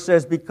 28th verse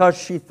says, because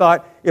she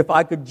thought, if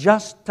I could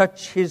just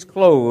touch his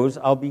clothes,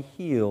 I'll be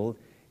healed.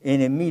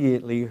 And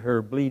immediately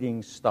her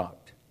bleeding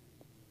stopped.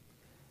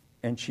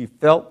 And she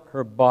felt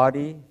her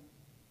body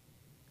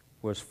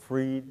was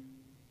freed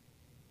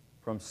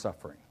from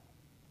suffering.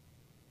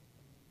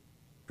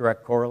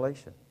 Direct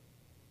correlation.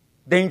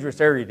 Dangerous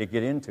area to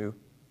get into.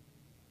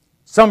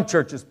 Some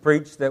churches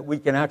preach that we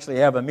can actually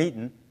have a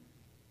meeting.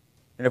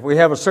 And if we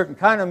have a certain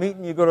kind of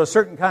meeting, you go to a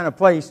certain kind of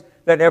place,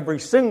 that every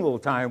single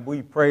time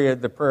we pray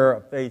the prayer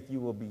of faith, you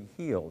will be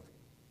healed.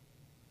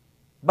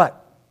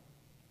 But,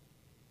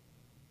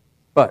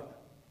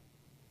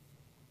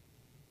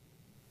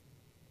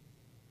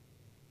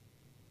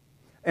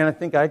 and I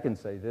think I can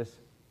say this,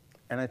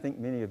 and I think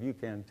many of you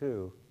can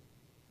too,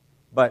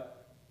 but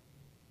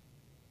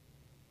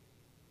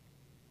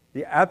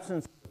the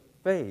absence of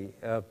faith,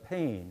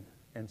 pain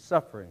and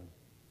suffering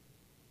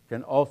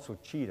can also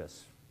cheat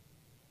us.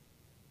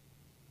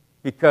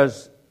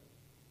 Because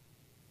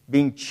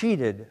being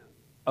cheated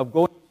of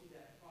going through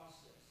that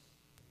process,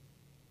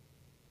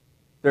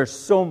 there's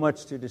so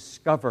much to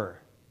discover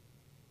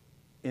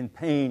in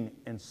pain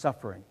and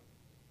suffering.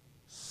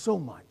 So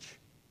much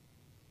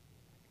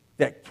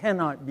that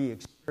cannot be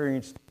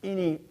experienced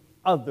any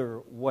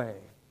other way.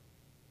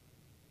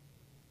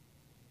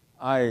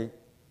 I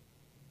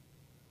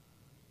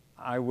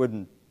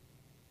wouldn't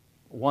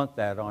want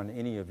that on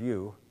any of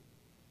you.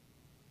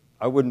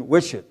 I wouldn't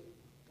wish it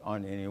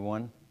on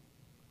anyone.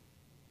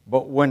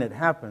 But when it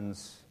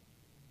happens,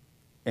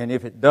 and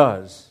if it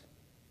does,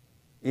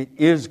 it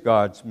is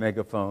God's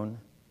megaphone.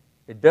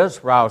 It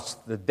does rouse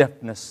the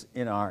deafness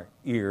in our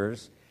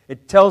ears.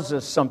 It tells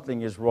us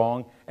something is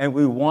wrong, and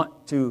we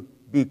want to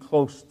be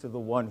close to the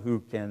one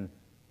who can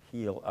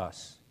heal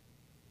us.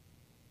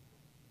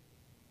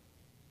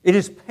 It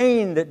is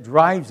pain that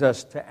drives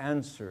us to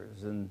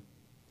answers, and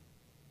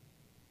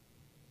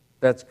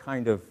that's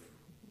kind of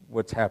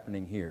what's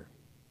happening here.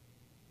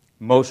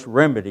 Most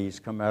remedies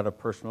come out of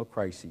personal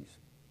crises.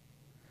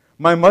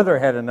 My mother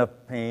had enough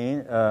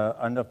pain,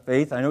 enough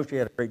faith. I know she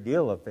had a great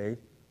deal of faith.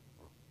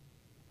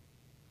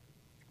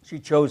 She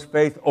chose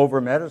faith over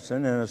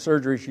medicine and a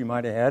surgery she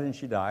might have had, and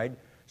she died.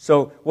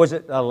 So was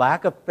it a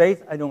lack of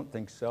faith? I don't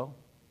think so.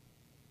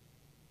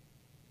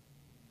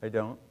 I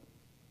don't.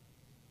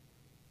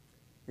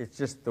 It's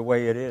just the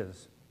way it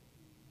is.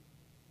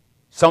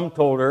 Some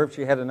told her if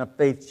she had enough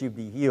faith, she'd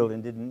be healed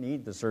and didn't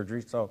need the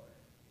surgery, so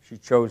she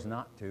chose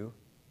not to.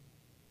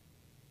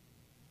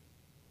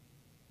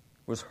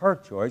 It was her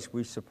choice.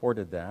 We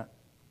supported that.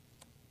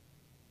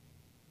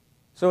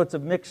 So it's a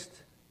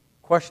mixed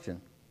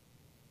question.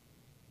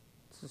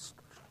 It's a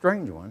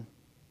strange one.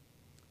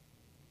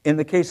 In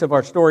the case of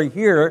our story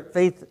here,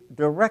 faith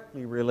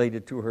directly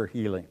related to her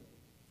healing.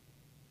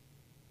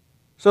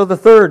 So the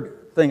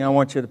third thing I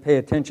want you to pay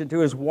attention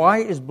to is, why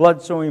is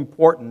blood so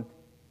important?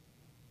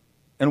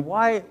 And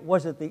why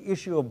was it the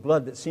issue of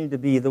blood that seemed to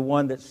be the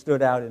one that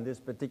stood out in this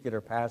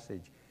particular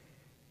passage?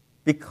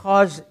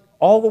 Because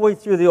all the way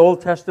through the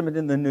Old Testament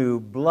and the New,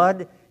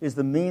 blood is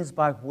the means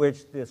by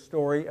which the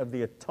story of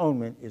the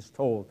atonement is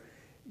told.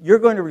 You're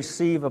going to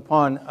receive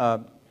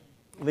upon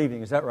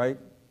leaving, is that right,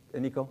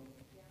 Nico?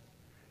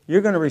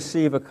 You're going to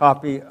receive a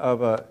copy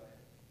of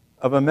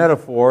a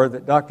metaphor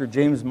that Dr.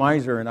 James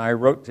Miser and I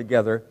wrote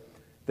together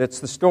that's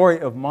the story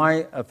of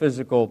my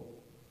physical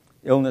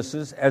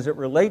illnesses as it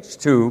relates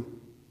to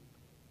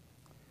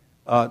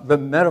the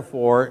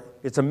metaphor.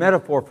 It's a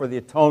metaphor for the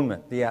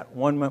atonement, the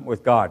at-one-ment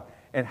with God,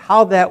 and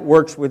how that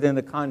works within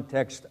the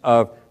context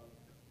of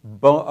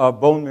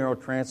bone marrow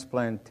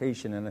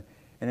transplantation.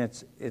 And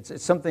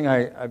it's something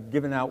I've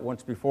given out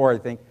once before, I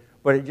think,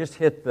 but it just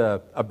hit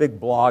a big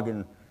blog,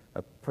 and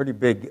a pretty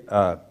big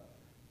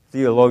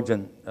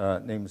theologian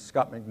named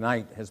Scott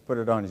McKnight has put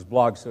it on his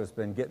blog, so it's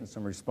been getting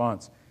some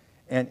response.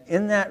 And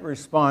in that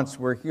response,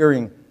 we're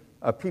hearing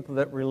people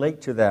that relate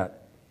to that.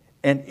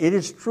 And it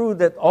is true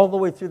that all the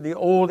way through the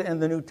Old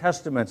and the New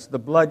Testaments, the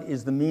blood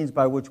is the means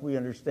by which we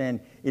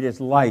understand it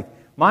is life.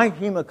 My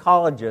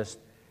hematologist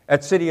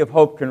at City of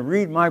Hope can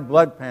read my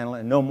blood panel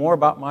and know more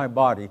about my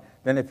body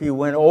than if he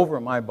went over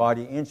my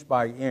body inch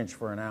by inch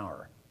for an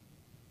hour.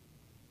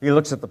 He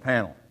looks at the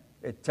panel.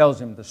 It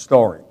tells him the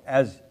story,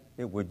 as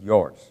it would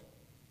yours.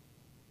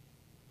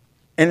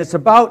 And it's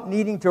about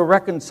needing to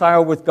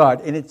reconcile with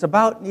God. And it's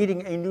about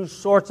needing a new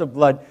source of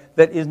blood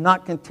that is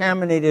not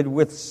contaminated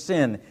with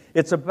sin.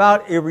 It's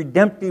about a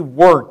redemptive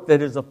work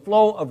that is a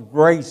flow of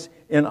grace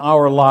in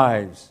our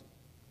lives.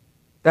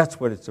 That's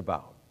what it's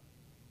about.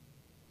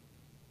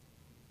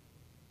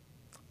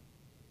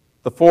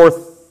 The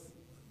fourth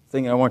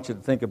thing I want you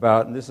to think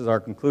about, and this is our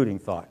concluding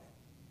thought.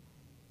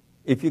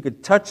 If you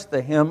could touch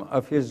the hem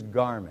of his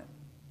garment,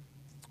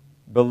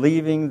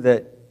 believing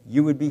that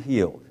you would be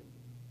healed,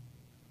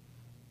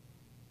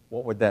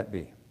 what would that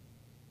be?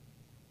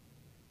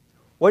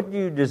 What do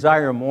you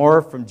desire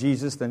more from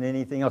Jesus than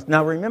anything else?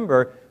 Now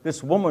remember,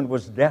 this woman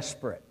was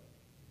desperate.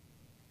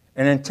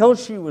 And until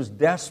she was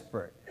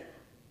desperate,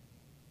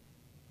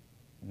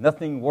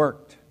 nothing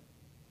worked.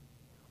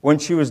 When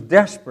she was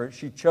desperate,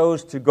 she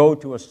chose to go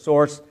to a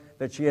source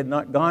that she had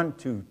not gone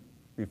to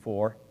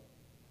before.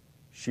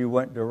 She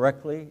went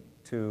directly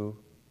to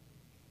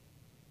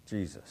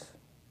Jesus.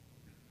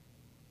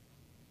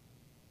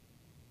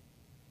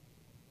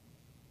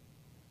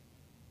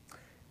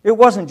 It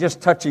wasn't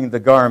just touching the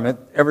garment.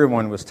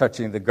 Everyone was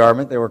touching the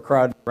garment. They were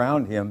crowded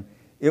around him.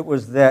 It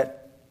was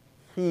that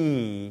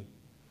he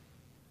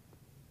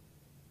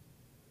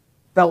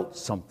felt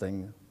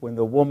something when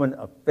the woman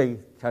of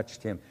faith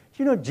touched him.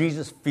 Do you know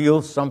Jesus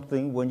feels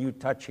something when you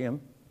touch him?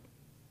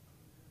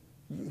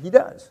 He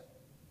does.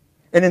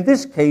 And in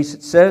this case,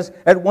 it says,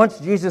 at once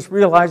Jesus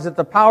realized that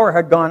the power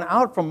had gone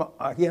out from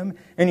him,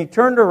 and he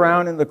turned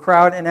around in the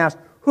crowd and asked,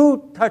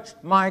 "Who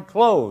touched my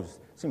clothes?"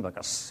 Seemed like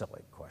a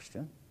silly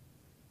question.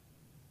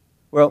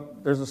 Well,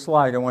 there's a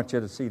slide. I want you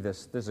to see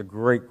this. There's a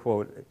great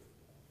quote. A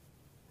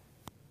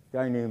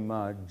guy named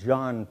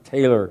John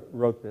Taylor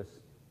wrote this.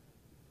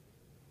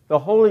 The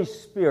Holy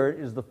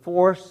Spirit is the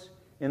force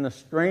in the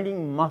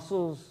straining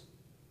muscles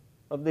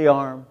of the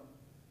arm,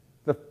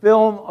 the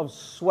film of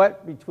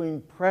sweat between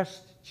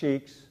pressed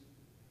cheeks,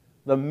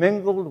 the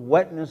mingled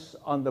wetness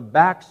on the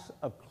backs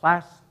of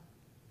clasped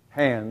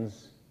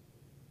hands.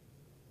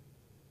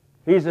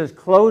 He's as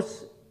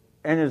close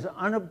and as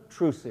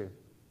unobtrusive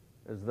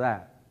as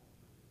that,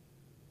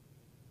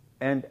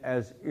 and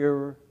as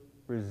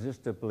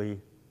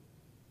irresistibly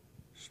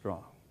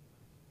strong.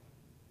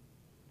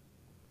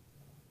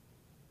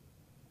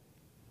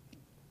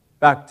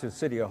 Back to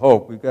City of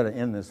Hope, we've got to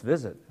end this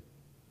visit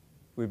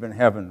we've been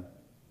having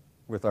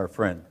with our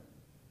friend.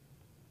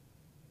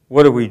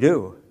 What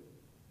do?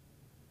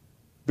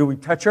 Do we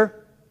touch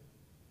her?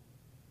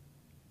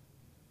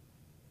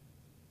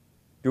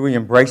 Do we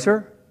embrace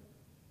her?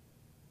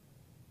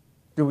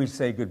 Do we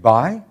say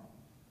goodbye?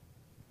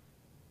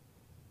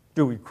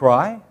 Do we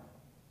cry?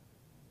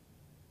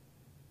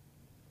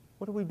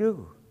 What do we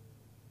do?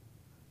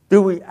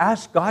 Do we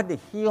ask God to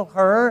heal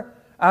her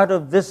out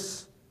of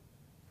this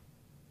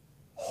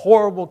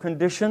horrible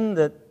condition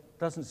that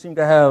doesn't seem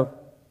to have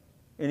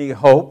any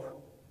hope?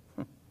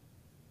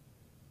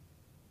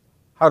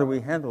 How do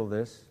we handle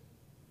this?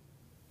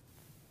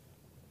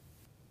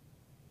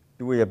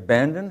 Do we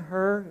abandon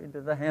her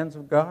into the hands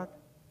of God?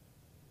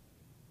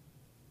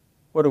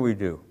 What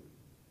do?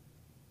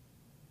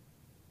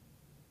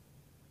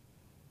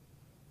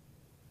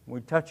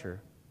 We touch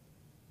her.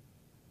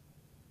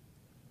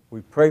 We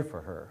pray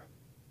for her.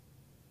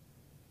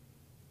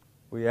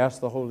 We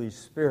ask the Holy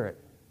Spirit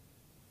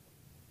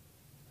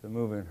to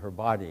move in her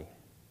body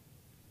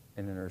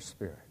and in her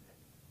spirit.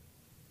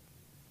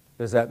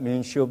 Does that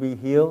mean she'll be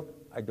healed?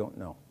 I don't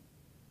know.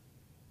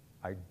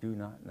 I do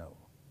not know.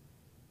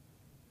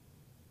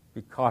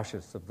 Be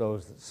cautious of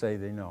those that say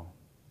they know.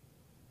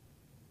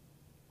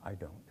 I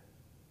don't.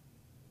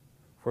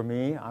 For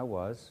me, I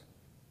was.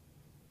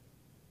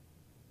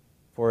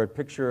 For a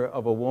picture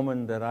of a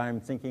woman that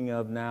I'm thinking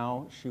of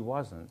now, she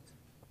wasn't.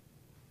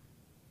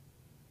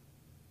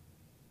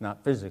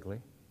 Not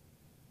physically.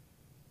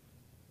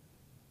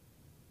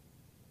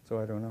 So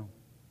I don't know.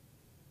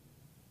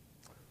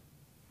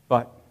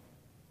 But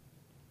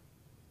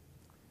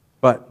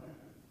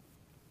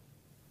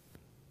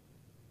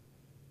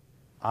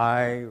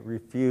I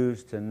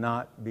refuse to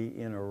not be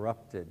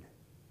interrupted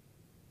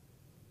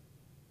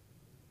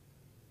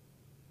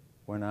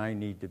when I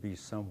need to be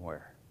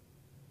somewhere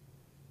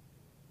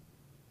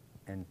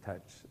and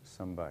touch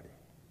somebody.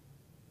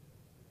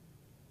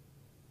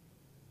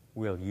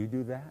 Will you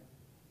do that?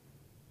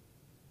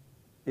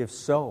 If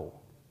so,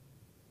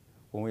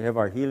 when we have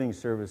our healing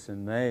service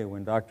in May,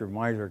 when Dr.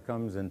 Miser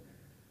comes and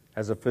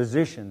as a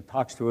physician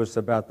talks to us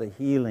about the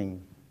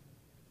healing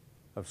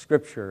of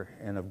Scripture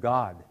and of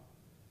God,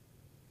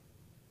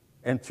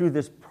 and through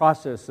this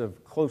process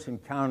of close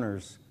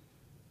encounters,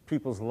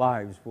 people's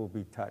lives will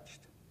be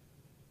touched.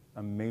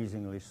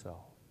 Amazingly so.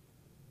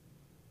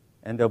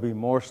 And there'll be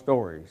more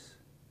stories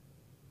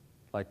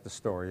like the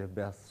story of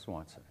Beth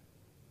Swanson.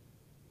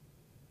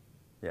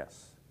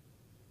 Yes.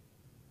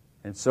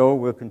 And so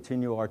we'll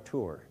continue our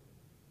tour.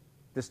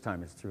 This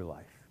time it's through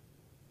life.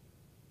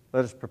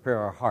 Let us prepare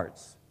our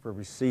hearts for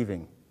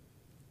receiving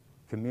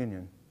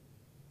communion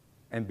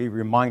and be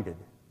reminded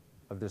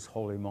of this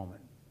holy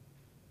moment.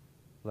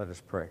 Let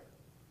us pray.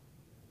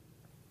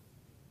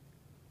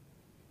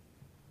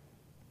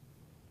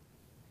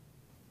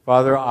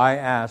 Father, I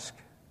ask,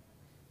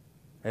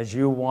 as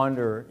you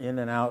wander in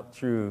and out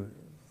through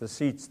the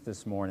seats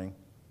this morning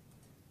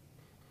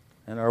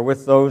and are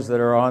with those that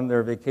are on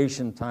their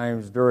vacation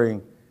times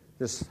during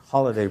this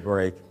holiday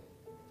break,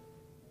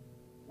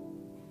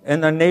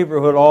 and the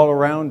neighborhood all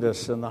around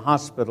us and the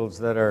hospitals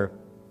that are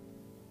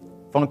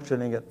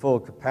functioning at full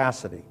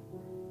capacity,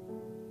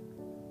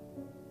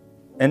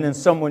 and then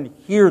someone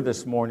here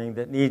this morning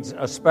that needs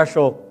a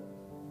special,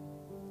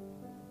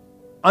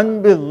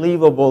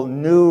 unbelievable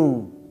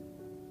new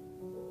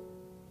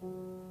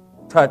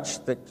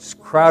touch that's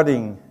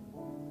crowding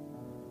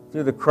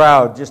through the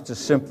crowd just to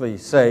simply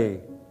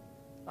say,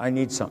 I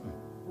need something.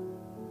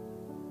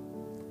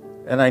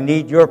 And I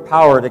need your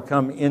power to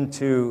come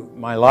into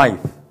my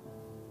life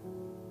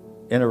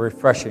in a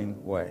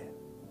refreshing way.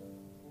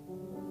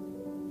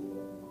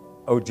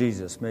 Oh,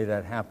 Jesus, may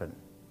that happen.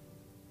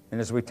 And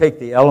as we take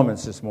the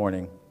elements this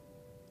morning,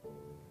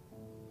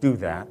 do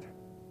that.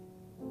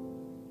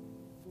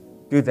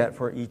 Do that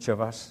for each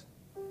of us.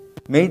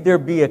 May there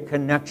be a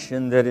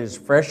connection that is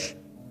fresh.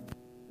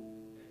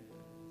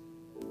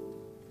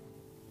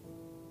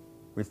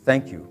 We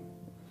thank you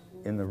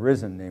in the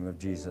risen name of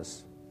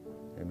Jesus.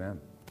 Amen.